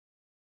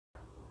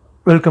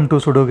Welcome to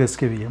Sudoku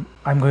SkVm.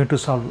 I'm going to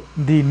solve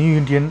the New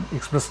Indian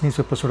Express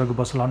newspaper Sudoku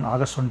puzzle on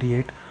August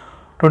 28,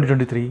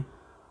 2023.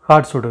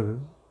 Hard Sudoku.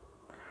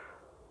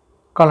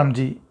 Column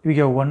G, we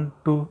have 1,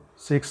 2,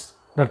 6.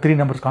 The three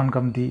numbers can't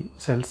come the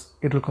cells.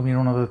 It will come in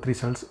one of the three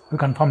cells. We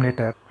confirm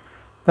later.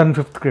 Then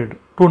fifth grade,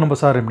 two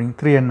numbers are remaining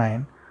 3 and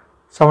 9.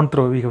 Seventh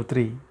row, we have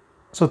 3.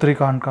 So 3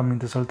 can't come in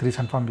the cell. 3 is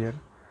confirmed here.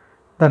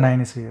 The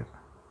 9 is here.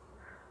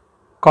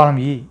 Column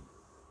E,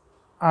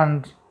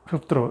 and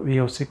fifth row, we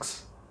have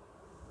 6.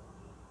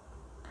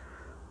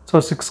 So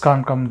 6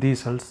 can't come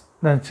these cells,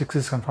 then 6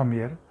 is confirmed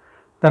here.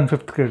 Then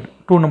fifth grade,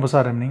 two numbers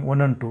are remaining,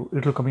 1 and 2,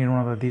 it will come in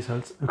one of these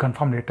cells, we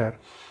confirm later.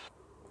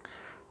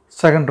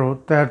 Second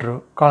row, third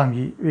row, column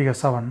E, we have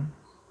 7.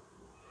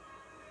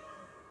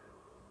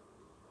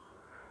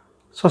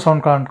 So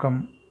 7 can't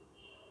come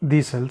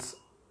these cells,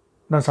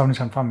 then 7 is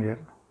confirmed here.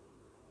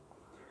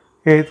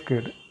 Eighth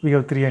grade, we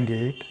have 3 and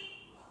 8.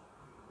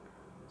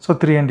 So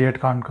 3 and 8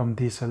 can't come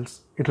these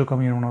cells, it will come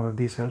in one of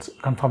these cells,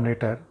 confirm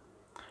later.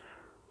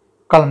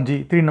 Column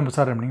G, 3 numbers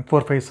are remaining,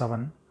 4, 5,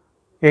 7.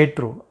 8th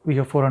row, we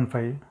have 4 and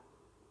 5.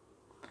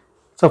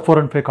 So 4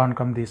 and 5 can't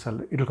come these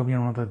cells, it will come in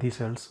one of these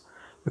cells.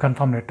 We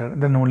confirm later.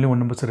 Then only one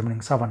number is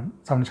remaining, 7.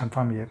 7 is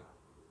confirmed here.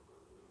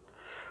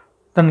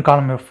 Then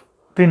column F,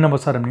 3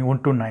 numbers are remaining,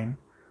 1 to 9.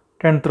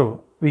 10th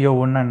row, we have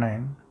 1 and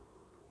 9.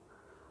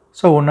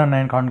 So 1 and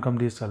 9 can't come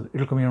these cells, it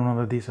will come in one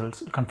of these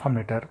cells. We confirm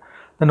later.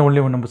 Then only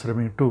one number is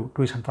remaining, 2.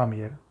 2 is confirmed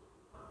here.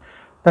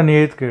 Then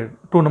 8th grade,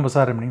 2 numbers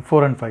are remaining,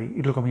 4 and 5.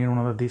 It will come in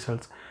one of these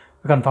cells.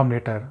 We confirm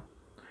later.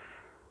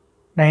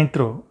 9th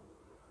row,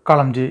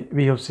 column J,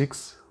 we have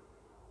 6.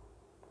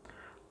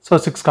 So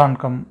 6 can't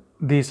come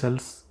these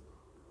cells.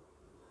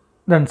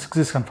 Then 6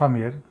 is confirmed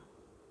here.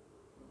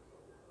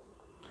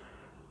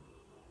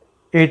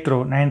 8th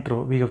row, 9th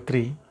row, we have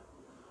 3.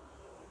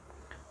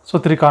 So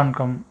 3 can't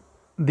come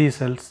these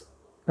cells.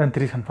 Then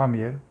 3 is confirmed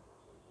here.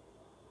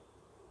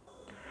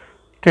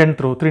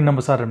 10th row, 3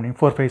 numbers are remaining,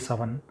 4, 5,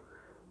 7.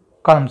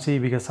 Column C,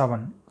 we get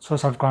 7. So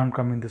 7 can't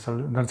come in this cell.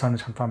 Then 7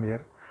 is confirmed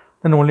here.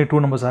 Then only 2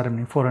 numbers are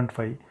remaining, 4 and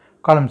 5.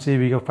 Column C,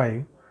 we have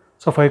 5.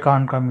 So 5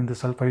 can't come in the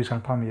cell, 5 is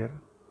confirmed here.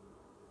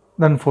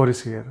 Then 4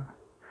 is here.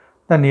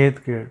 Then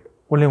 8th grade,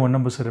 only 1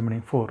 number is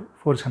remaining, 4.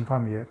 4 is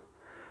confirmed here.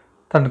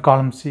 Then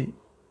column C,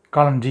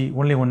 column G,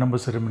 only 1 number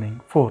is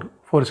remaining, 4.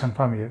 4 is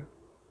confirmed here.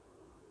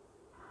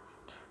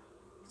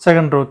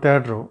 Second row,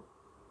 third row,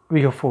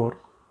 we have 4.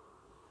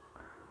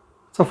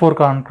 So 4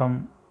 can't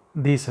come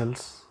these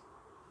cells.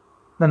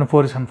 Then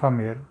 4 is confirmed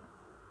here.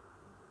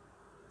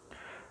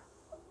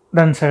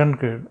 Then second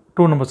grade,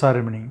 2 numbers are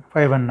remaining,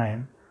 5 and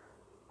 9.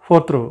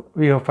 Fourth row,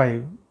 we have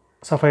 5.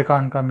 So 5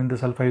 can't come in the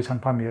cell, 5 is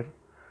confirmed here.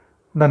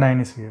 The 9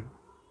 is here.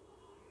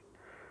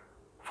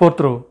 Fourth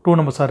row, 2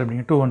 numbers are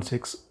remaining, 2 and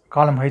 6.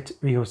 Column H,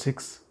 we have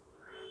 6.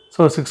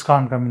 So 6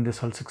 can't come in the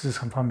cell, 6 is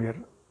confirmed here.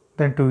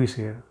 Then 2 is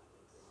here.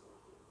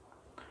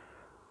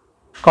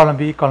 Column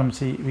B, column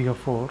C, we have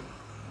 4.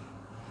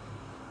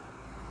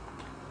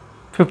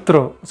 Fifth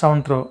row,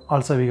 7th row,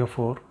 also we have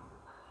 4.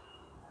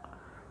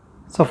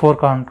 So 4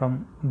 can't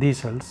come these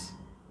cells.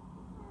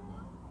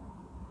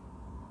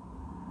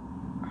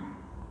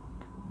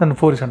 Then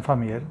 4 is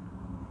confirmed here.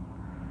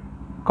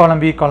 Column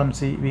B, column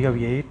C, we have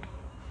 8.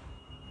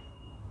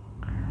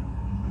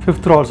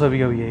 Fifth row also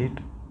we have 8.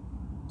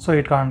 So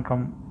 8 can't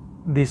come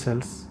these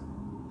cells.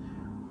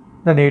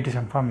 Then 8 is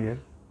confirmed here.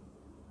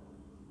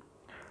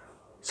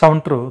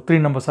 7th row, 3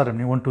 numbers are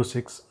remaining, 1 to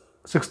 6.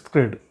 6th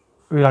grade,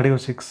 we already have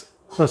 6.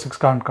 So 6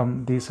 can't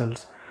come these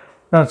cells.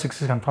 Then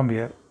 6 is confirmed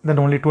here. Then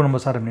only 2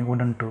 numbers are remaining,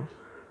 1 and 2.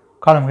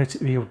 Column H,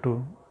 we have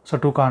 2. So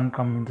 2 can't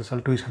come in the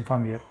cell, 2 is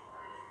confirmed here.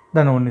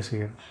 Then 1 is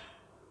here.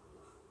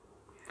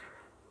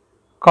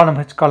 Column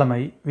H, column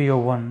I, we have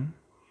 1.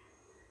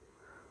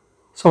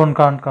 So 1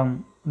 can't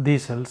come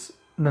these cells.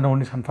 Then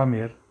 1 is confirmed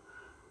here.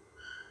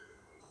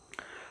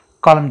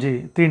 Column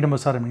J, 3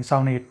 numbers are remaining,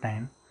 7, 8,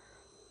 9.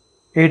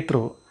 8th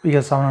row, we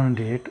have 7 and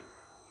 8.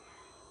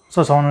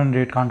 So 7 and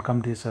 8 can't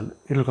come these cells.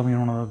 It will come in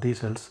one of these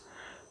cells.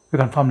 We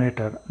confirm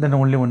later. Then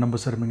only 1 number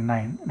is remaining,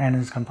 9. 9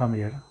 is confirmed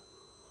here.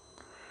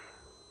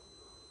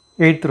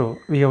 8th row,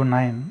 we have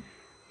 9.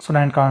 So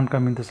 9 can't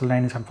come in the cell,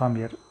 9 is confirmed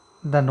here.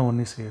 Then 1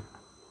 is here.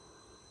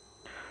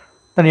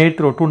 Then 8th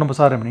row, 2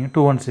 numbers are remaining,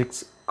 2 and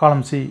 6.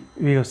 Column C,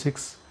 we have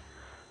 6.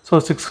 So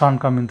 6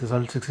 can't come in the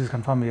cell, 6 is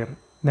confirmed here.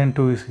 Then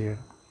 2 is here.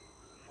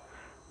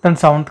 Then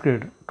 7th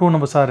grade, 2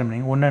 numbers are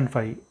remaining, 1 and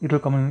 5. It will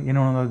come in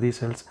one of these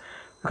cells.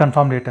 We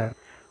confirm later.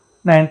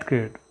 9th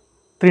grade,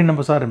 3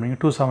 numbers are remaining,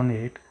 2, 7,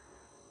 8.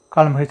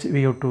 Column H,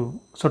 we have 2.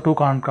 So 2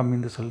 can't come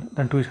in the cell.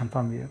 Then 2 is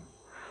confirmed here.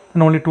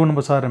 Then only 2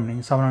 numbers are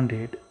remaining, 7 and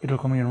 8. It will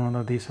come in one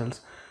of these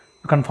cells.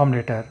 We confirm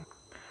later.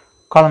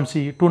 Column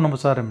C, 2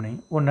 numbers are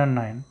remaining, 1 and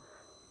 9.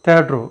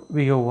 Third row,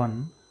 we have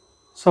 1.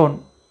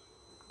 So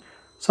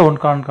 1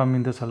 can't come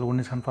in the cell. 1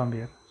 is confirmed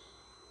here.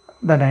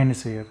 The 9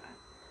 is here.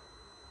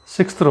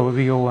 6th row,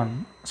 we have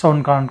 1. So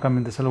 1 can't come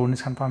in the cell. 1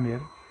 is confirmed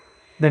here.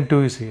 Then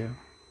 2 is here.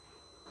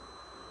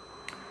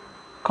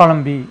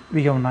 Column B,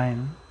 we have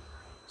 9.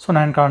 So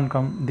 9 can't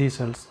come these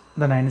cells.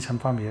 The 9 is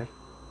confirmed here.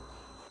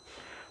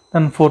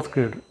 Then 4th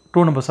grade,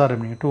 two numbers are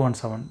remaining, 2 and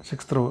 7.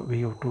 Sixth row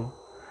we have 2.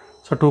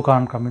 So 2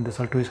 can't come in the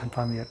cell, 2 is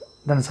confirmed here.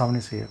 Then 7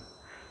 is here.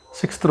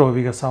 Sixth row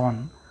we get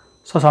 7.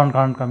 So 7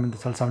 can't come in the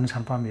cell, 7 is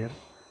confirmed here.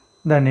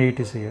 Then 8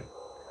 is here.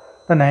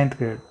 The ninth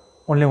grade,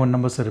 only one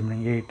number is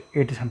remaining, 8.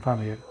 8 is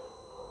confirmed here.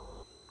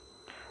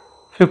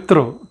 Fifth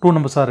row, 2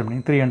 numbers are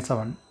remaining, 3 and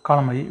 7.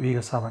 Column I, we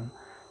get 7.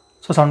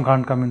 So 7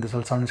 can't come in the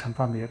cell, 7 is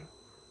confirmed here.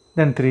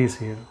 Then 3 is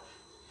here.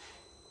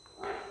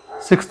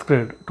 Sixth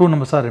grade, 2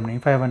 numbers are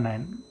remaining, 5 and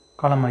 9.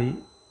 Column I,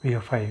 we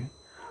have 5.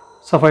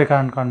 So 5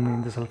 can't come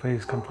in the cell, 5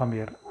 is confirmed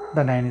here.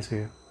 The 9 is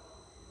here.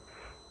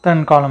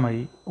 Then column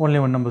I, only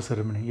one number is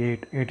remaining,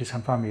 8. 8 is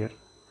confirmed here.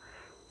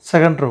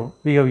 Second row,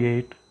 we have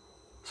 8.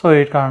 So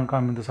 8 can't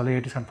come in the cell,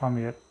 8 is confirmed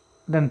here.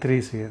 Then 3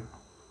 is here.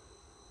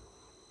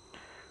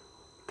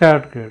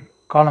 Third grade,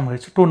 column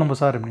H, 2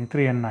 numbers are remaining,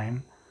 3 and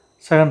 9.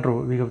 Second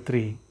row, we have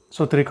 3.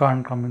 So 3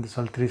 can't come in the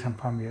cell, 3 is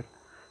confirmed here.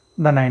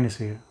 The 9 is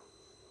here.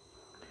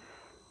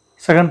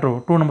 Second row,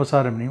 2 numbers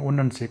are remaining, 1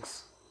 and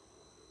 6.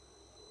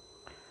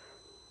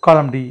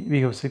 Column D,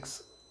 we have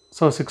 6.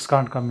 So 6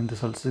 can't come in the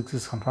cell, 6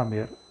 is confirmed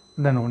here.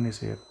 Then 1 is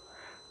here.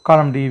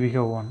 Column D, we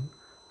have 1.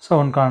 So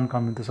 1 can't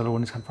come in the cell,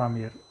 1 is confirmed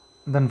here.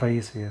 Then 5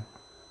 is here.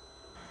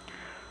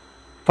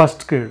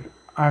 First grade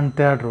and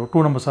third row,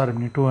 2 numbers are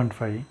remaining, 2 and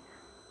 5.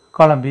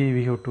 Column B,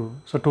 we have 2.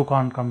 So 2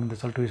 can't come in the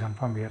cell, 2 is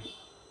confirmed here.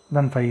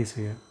 Then 5 is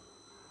here.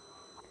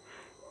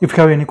 If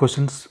you have any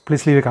questions,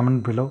 please leave a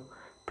comment below.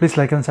 Please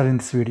like and share in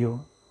this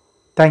video.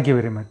 Thank you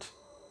very much.